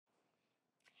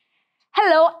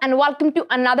Hello and welcome to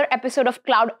another episode of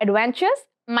Cloud Adventures.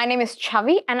 My name is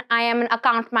Chavi and I am an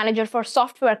account manager for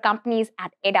software companies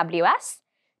at AWS.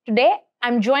 Today,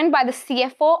 I'm joined by the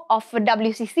CFO of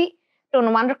WCC, Ton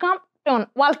Vanderkamp. Ton,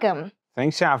 welcome.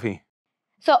 Thanks, Chavi.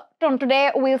 So, Ton, today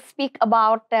we'll speak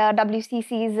about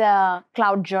WCC's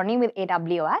cloud journey with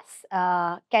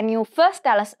AWS. Can you first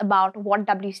tell us about what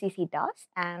WCC does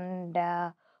and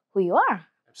who you are?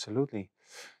 Absolutely.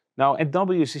 Now, at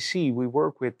WCC, we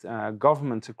work with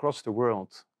governments across the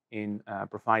world in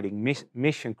providing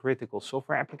mission-critical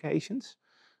software applications.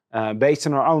 Based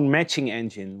on our own matching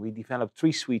engine, we developed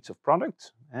 3 suites of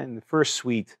products. And the first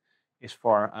suite is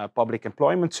for public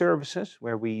employment services,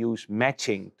 where we use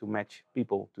matching to match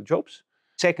people to jobs.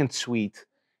 Second suite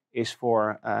is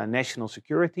for national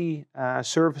security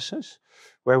services,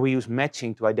 where we use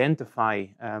matching to identify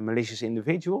malicious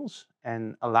individuals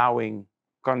and allowing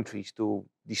countries to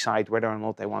decide whether or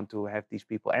not they want to have these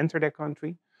people enter their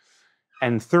country.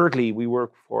 And thirdly, we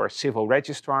work for civil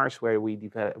registrars, where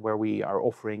we are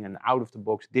offering an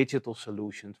out-of-the-box digital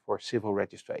solution for civil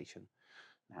registration.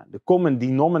 Now, the common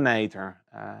denominator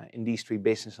in these 3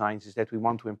 business lines is that we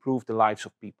want to improve the lives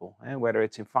of people, whether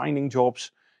it's in finding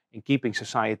jobs, in keeping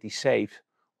society safe,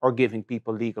 or giving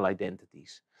people legal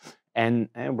identities. And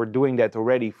we're doing that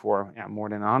already for more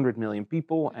than 100 million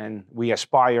people, and we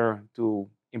aspire to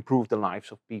improve the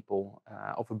lives of people,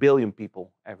 of 1 billion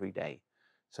people every day.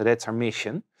 So that's our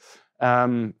mission.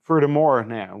 Furthermore,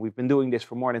 now we've been doing this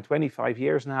for more than 25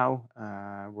 years now.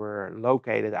 We're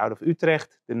located out of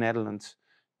Utrecht, the Netherlands,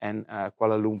 and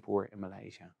Kuala Lumpur in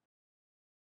Malaysia.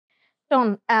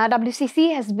 Ton,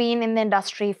 WCC has been in the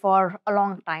industry for a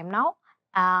long time now.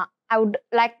 I would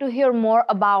like to hear more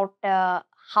about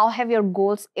how have your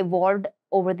goals evolved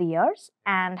over the years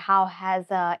and how has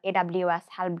AWS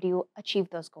helped you achieve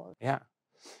those goals? Yeah.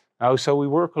 So we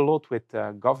work a lot with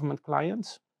government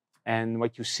clients, and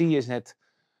what you see is that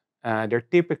they're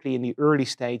typically in the early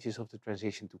stages of the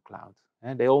transition to cloud.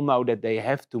 They all know that they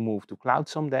have to move to cloud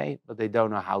someday, but they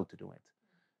don't know how to do it.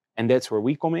 And that's where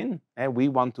we come in. We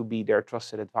want to be their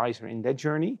trusted advisor in that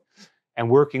journey. And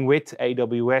working with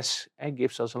AWS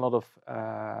gives us a lot of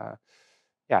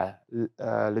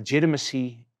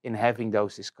legitimacy in having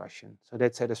those discussions. So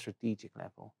that's at a strategic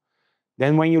level.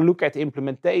 Then when you look at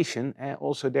implementation,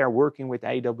 also there working with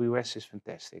AWS is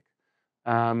fantastic.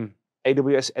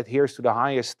 AWS adheres to the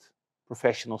highest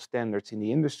professional standards in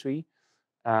the industry,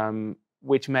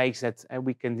 which makes that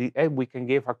we can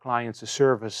give our clients a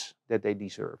service that they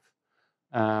deserve.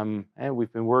 And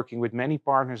we've been working with many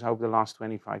partners over the last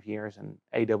 25 years, and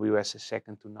AWS is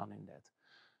second to none in that.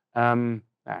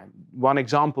 One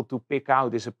example to pick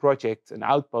out is a project, an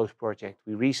Outpost project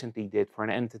we recently did for an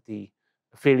entity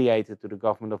affiliated to the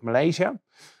government of Malaysia.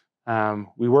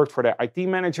 We worked for their IT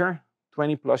manager,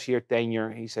 20+ year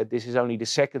tenure. He said, this is only the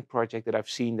 2nd project that I've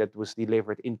seen that was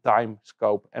delivered in time,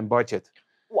 scope, and budget.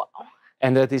 Wow.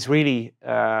 And that is really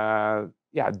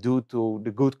due to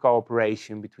the good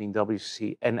cooperation between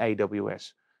WCC and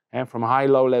AWS. And from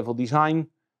high-low level design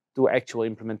to actual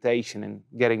implementation and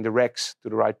getting the recs to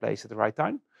the right place at the right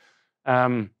time.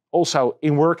 Also,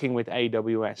 in working with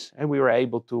AWS, and we were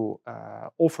able to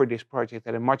offer this project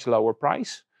at a much lower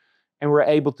price, and we're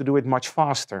able to do it much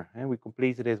faster. And we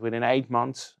completed it within 8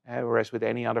 months, whereas with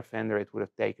any other vendor, it would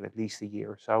have taken at least a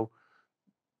year. So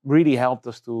really helped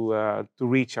us to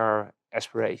reach our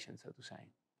aspirations, so to say.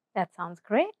 That sounds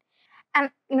great.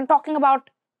 And talking about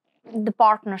the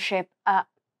partnership,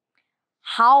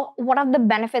 what are the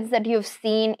benefits that you've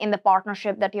seen in the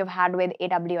partnership that you've had with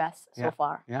AWS so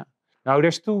far? Yeah. Now,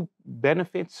 there's 2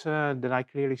 benefits that I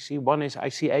clearly see. One is I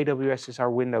see AWS as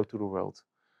our window to the world.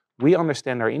 We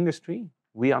understand our industry,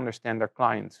 we understand our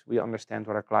clients, we understand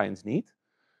what our clients need.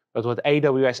 But what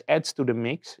AWS adds to the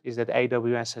mix is that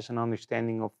AWS has an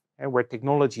understanding of where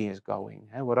technology is going,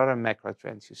 what other macro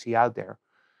trends you see out there.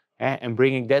 And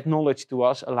bringing that knowledge to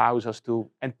us allows us to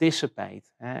anticipate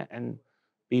and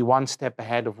be 1 step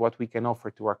ahead of what we can offer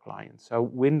to our clients. So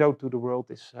window to the world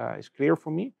is clear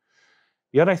for me.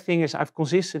 The other thing is I've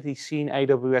consistently seen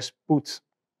AWS put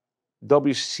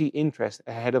WCC interest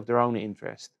ahead of their own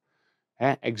interest.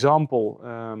 Example,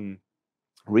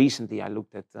 recently I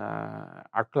looked at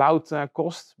our cloud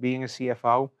costs, being a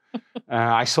CFO.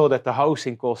 I saw that the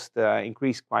hosting cost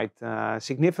increased quite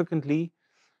significantly.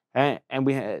 And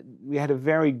we had a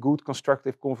very good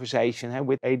constructive conversation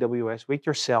with AWS, with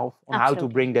yourself, on how to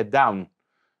bring that down.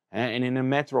 And in a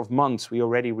matter of months, we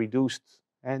already reduced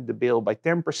the bill by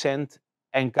 10%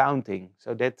 and counting.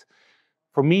 So that,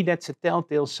 for me, that's a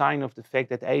telltale sign of the fact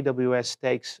that AWS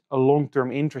takes a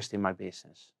long-term interest in my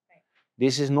business. Right.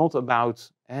 This is not about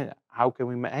how can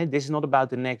we make, this is not about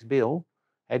the next bill.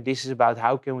 This is about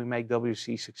how can we make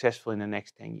WCC successful in the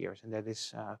next 10 years. And that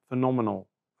is phenomenal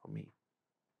for me.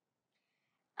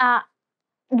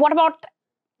 What about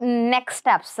next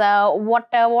steps? What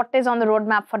is on the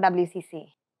roadmap for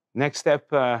WCC? Next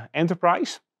step,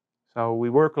 enterprise. So we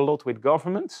work a lot with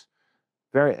governments.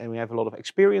 And we have a lot of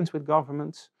experience with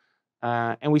governments.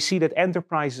 And we see that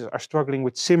enterprises are struggling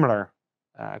with similar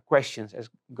questions as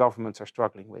governments are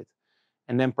struggling with.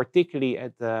 And then particularly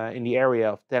in the area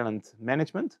of talent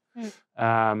management.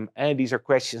 And these are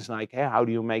questions like, how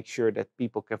do you make sure that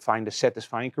people can find a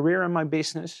satisfying career in my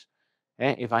business?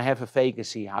 If I have a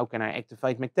vacancy, how can I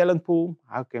activate my talent pool?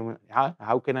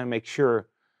 How can I make sure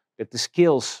that the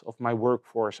skills of my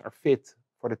workforce are fit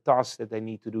for the tasks that they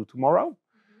need to do tomorrow?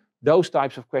 Those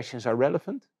types of questions are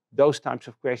relevant. Those types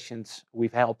of questions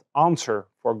we've helped answer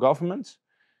for governments.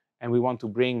 And we want to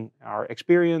bring our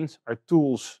experience, our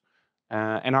tools,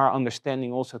 and our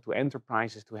understanding also to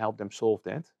enterprises to help them solve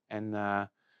that. And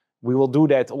we will do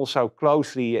that also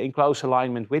in close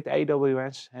alignment with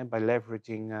AWS by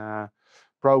leveraging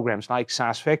programs like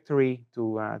SaaS Factory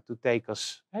to take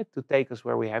us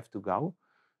where we have to go.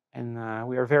 And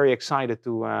we are very excited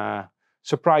to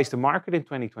surprise the market in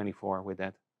 2024 with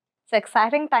that. So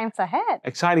exciting times ahead.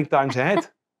 Exciting times ahead.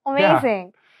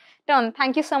 Amazing. Yeah. Ton,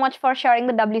 thank you so much for sharing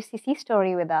the WCC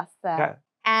story with us.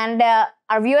 And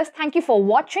our viewers, thank you for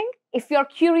watching. If you're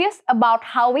curious about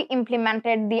how we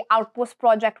implemented the Outpost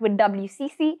project with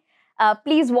WCC,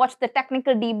 please watch the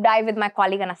technical deep dive with my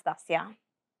colleague Anastasia.